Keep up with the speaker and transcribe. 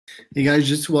Hey guys,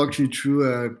 just to walk you through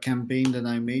a campaign that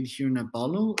I made here in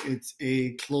Apollo. It's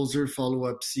a closer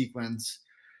follow-up sequence.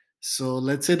 So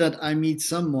let's say that I meet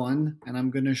someone and I'm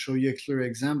going to show you a clear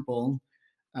example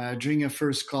during a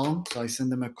first call. So I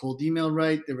send them a cold email,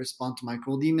 right? They respond to my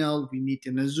cold email. We meet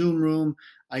in a Zoom room.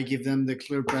 I give them the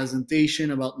clear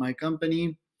presentation about my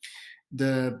company.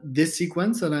 This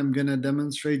sequence that I'm going to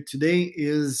demonstrate today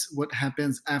is what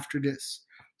happens after this.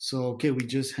 So, okay, we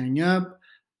just hang up.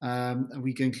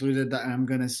 We concluded that I'm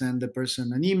going to send the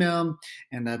person an email,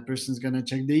 and that person's going to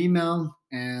check the email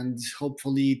and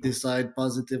hopefully decide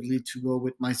positively to go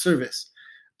with my service.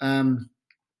 Um,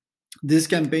 this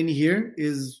campaign here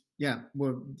is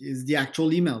is the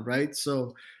actual email, right?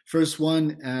 So first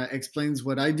one explains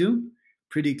what I do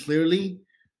pretty clearly.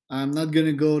 I'm not going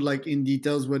to go like in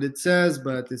details what it says,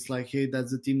 but it's like, hey,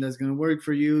 that's the team that's going to work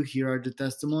for you. Here are the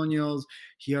testimonials.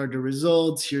 Here are the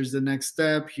results. Here's the next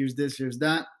step. Here's this, here's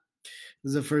that.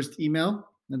 This is the first email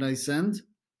that I send.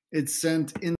 It's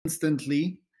sent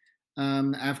instantly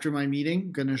after my meeting.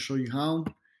 I'm going to show you how.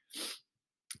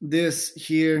 This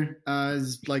here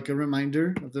is like a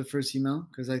reminder of the first email,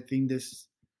 because I think this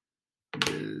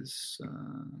is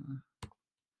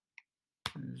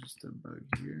there's just a bug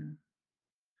here.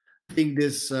 I think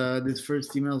this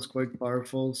first email is quite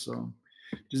powerful, so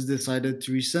just decided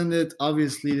to resend it.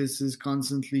 Obviously, this is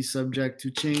constantly subject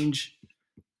to change.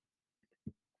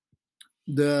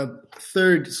 The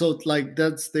third, so like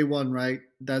that's day one, right?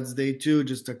 That's day two.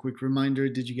 Just a quick reminder: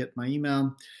 did you get my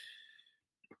email?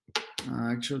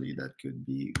 Actually, that could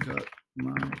be got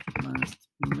my last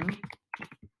email.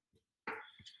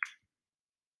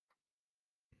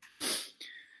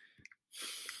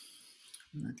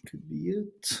 That could be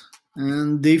it.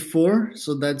 And day four,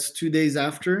 so that's 2 days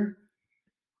after.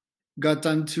 Got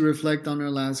time to reflect on our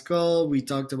last call. We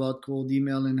talked about cold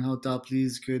email and how top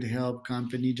leads could help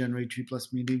company generate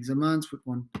 3+ meetings a month with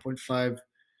 1.5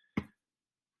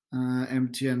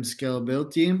 M2M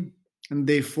scalability. And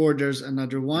day four, there's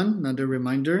another one, another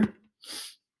reminder.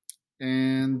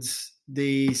 And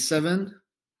day seven,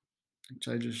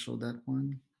 actually I just showed that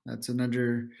one. That's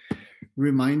another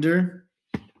reminder.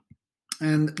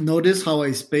 And notice how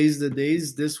I space the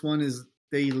days. This one is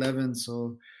day 11,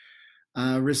 so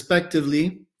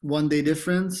respectively, 1 day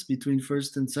difference between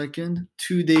first and second,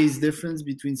 2 days difference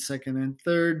between second and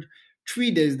third, 3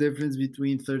 days difference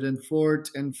between third and 4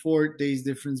 days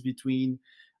difference between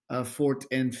fourth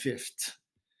and fifth.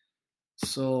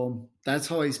 So that's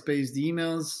how I space the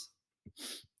emails.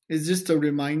 It's just a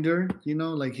reminder,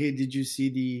 like, hey, did you see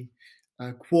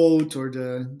the quote or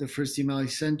the first email I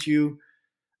sent you?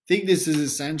 I think this is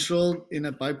essential in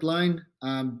a pipeline.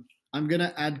 I'm going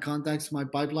to add contacts to my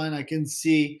pipeline. I can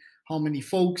see how many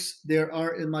folks there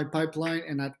are in my pipeline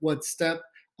and at what step.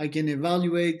 I can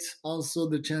evaluate also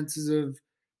the chances of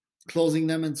closing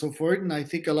them and so forth. And I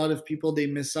think a lot of people, they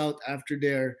miss out after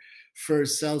their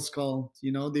first sales call.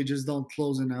 They just don't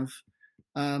close enough.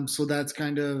 So that's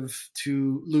kind of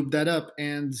to loop that up.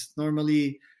 And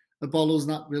normally Apollo's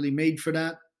not really made for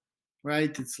that,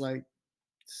 right? It's like,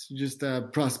 it's just a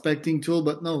prospecting tool,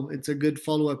 but no, it's a good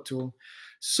follow-up tool.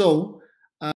 So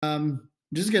I'm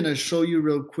just going to show you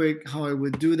real quick how I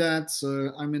would do that.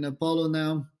 So I'm in Apollo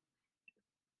now.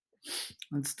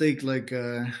 Let's take like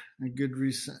a good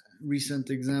recent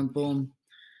example.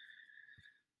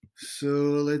 So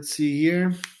let's see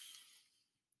here.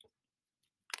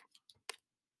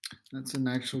 That's an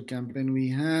actual campaign we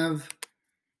have.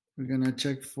 We're going to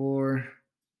check for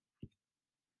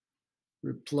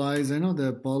replies. I know the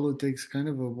Apollo takes kind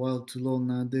of a while to load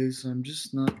nowadays, so I'm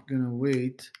just not going to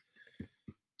wait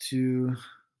to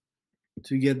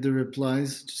get the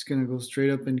replies. Just going to go straight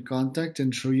up in contact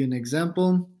and show you an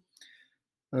example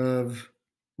of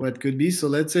what could be. So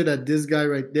let's say that this guy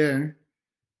right there,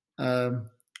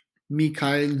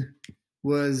 Mikhail,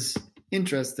 was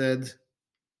interested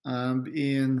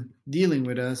in dealing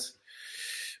with us.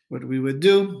 What we would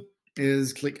do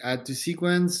is click add to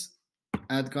sequence,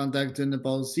 add contact in the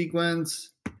Apollo sequence,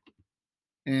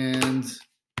 and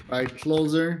write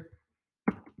closer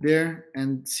there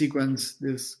and sequence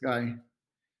this guy.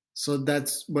 So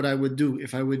that's what I would do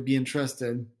if I would be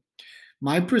interested.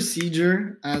 My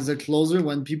procedure as a closer,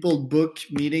 when people book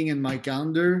meeting in my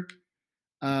calendar,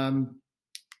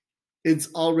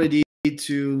 it's already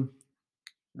to,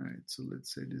 all right, so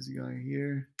let's say this guy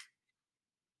here.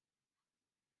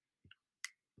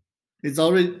 It's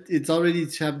already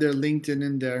to have their LinkedIn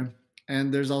in there.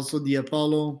 And there's also the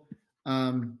Apollo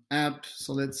app.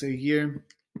 So let's say here,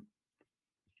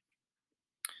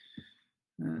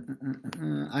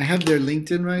 I have their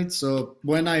LinkedIn, right? So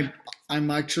when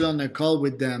I'm actually on a call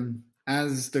with them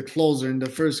as the closer in the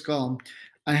first call,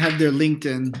 I have their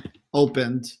LinkedIn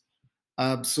opened.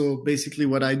 So basically,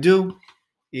 what I do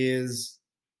is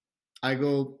I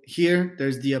go here.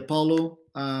 There's the Apollo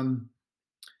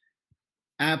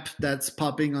app that's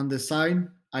popping on the side.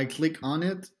 I click on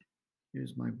it.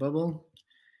 Here's my bubble.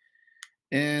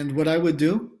 And what I would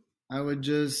do, I would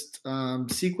just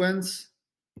sequence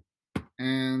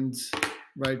and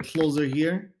write closer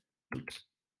here. Oops.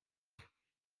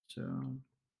 So,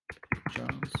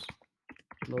 Charles,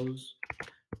 close.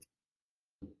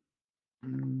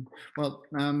 Well,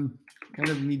 kind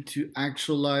of need to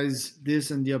actualize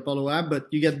this in the Apollo app, but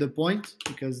you get the point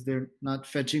because they're not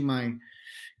fetching my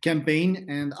campaign,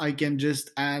 and I can just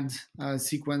add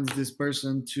sequence this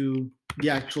person to the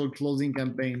actual closing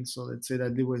campaign. So let's say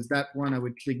that there was that one. I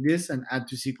would click this and add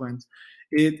to sequence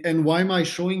it. And why am I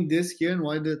showing this here and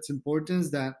why that's important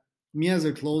is that me as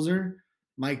a closer,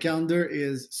 my calendar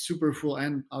is super full,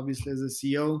 and obviously as a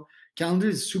CEO, calendar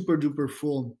is super duper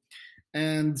full.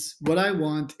 And what I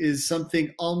want is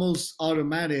something almost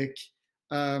automatic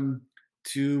um,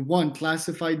 to one,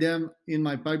 classify them in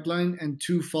my pipeline, and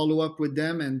two, follow up with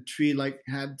them, and three, like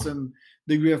had some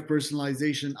degree of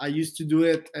personalization. I used to do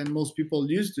it, and most people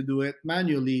used to do it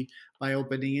manually by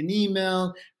opening an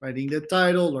email, writing the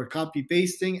title, or copy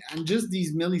pasting. And just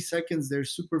these milliseconds, they're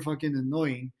super fucking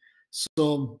annoying.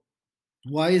 So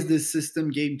why is this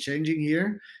system game changing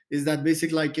here is that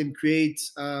basically I can create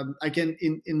I can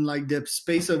in like the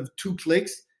space of 2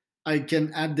 clicks I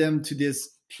can add them to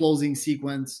this closing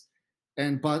sequence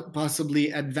and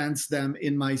possibly advance them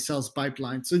in my sales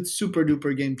pipeline. So it's super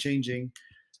duper game changing,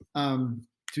 to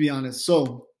be honest.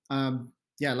 So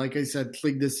yeah, like I said,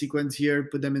 click the sequence here,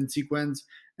 put them in sequence,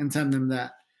 and send them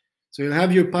that. So you'll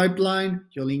have your pipeline,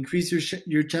 you'll increase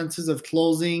your chances of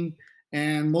closing,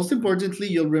 and most importantly,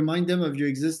 you'll remind them of your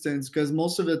existence because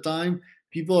most of the time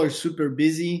people are super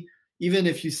busy. Even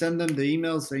if you send them the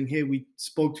email saying, "Hey, we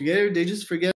spoke together," they just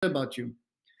forget about you,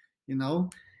 you know.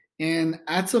 And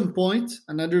at some point,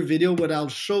 another video, what I'll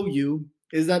show you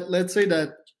is that let's say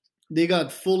that they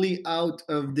got fully out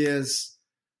of this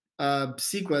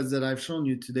sequence that I've shown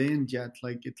you today, and yet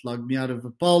like it logged me out of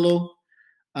Apollo.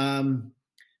 Um,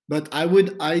 but I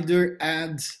would either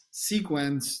add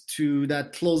sequence to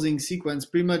that closing sequence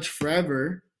pretty much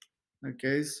forever.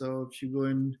 Okay, so if you go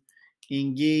and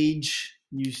engage,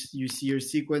 you see your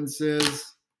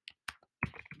sequences,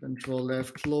 Control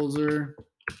F closer,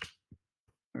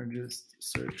 or just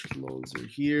search closer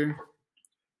here.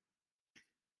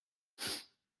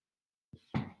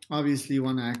 Obviously, you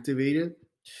want to activate it.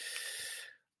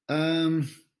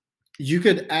 You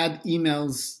could add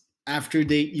emails after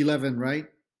day 11, right?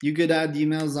 You could add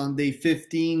emails on day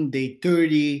 15, day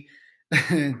 30,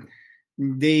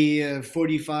 day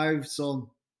 45.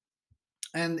 So,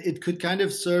 and it could kind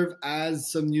of serve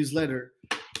as some newsletter.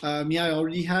 Yeah, I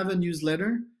already have a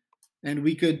newsletter, and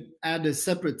we could add a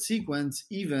separate sequence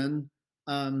even.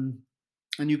 And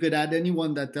you could add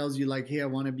anyone that tells you like, hey, I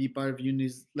want to be part of your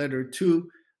newsletter to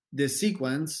this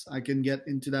sequence. I can get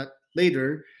into that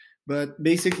later. But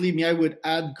basically, me, I would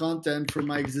add content from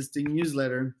my existing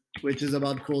newsletter, which is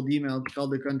about cold email,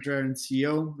 called the Contrarian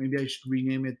CEO. Maybe I should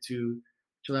rename it to.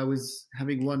 So I was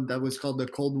having one that was called the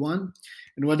Cold One.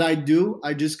 And what I do,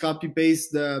 I just copy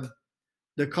paste the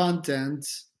content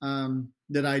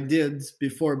that I did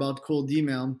before about cold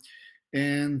email,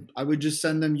 and I would just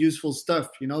send them useful stuff,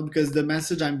 you know, because the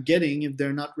message I'm getting, if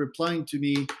they're not replying to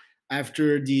me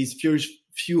after these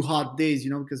few hot days,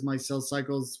 you know, because my sales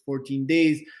cycle is 14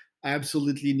 days, I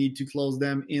absolutely need to close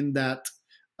them in that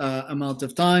amount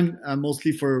of time,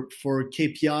 mostly for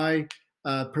KPI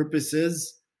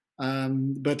purposes.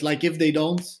 But like if they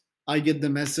don't, I get the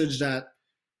message that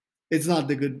it's not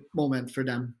the good moment for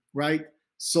them, right?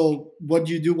 So what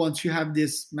you do once you have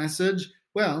this message,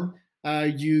 well,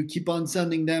 you keep on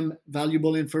sending them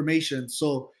valuable information.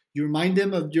 So you remind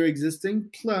them of your existing,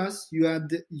 plus you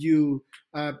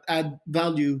add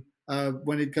value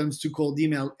when it comes to cold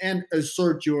email, and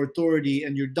assert your authority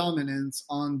and your dominance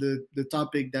on the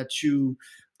topic that you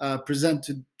present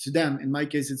to them. In my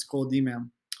case, it's cold email.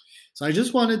 So I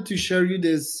just wanted to share you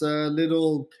this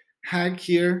little hack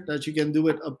here that you can do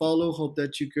with Apollo. Hope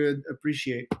that you could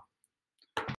appreciate.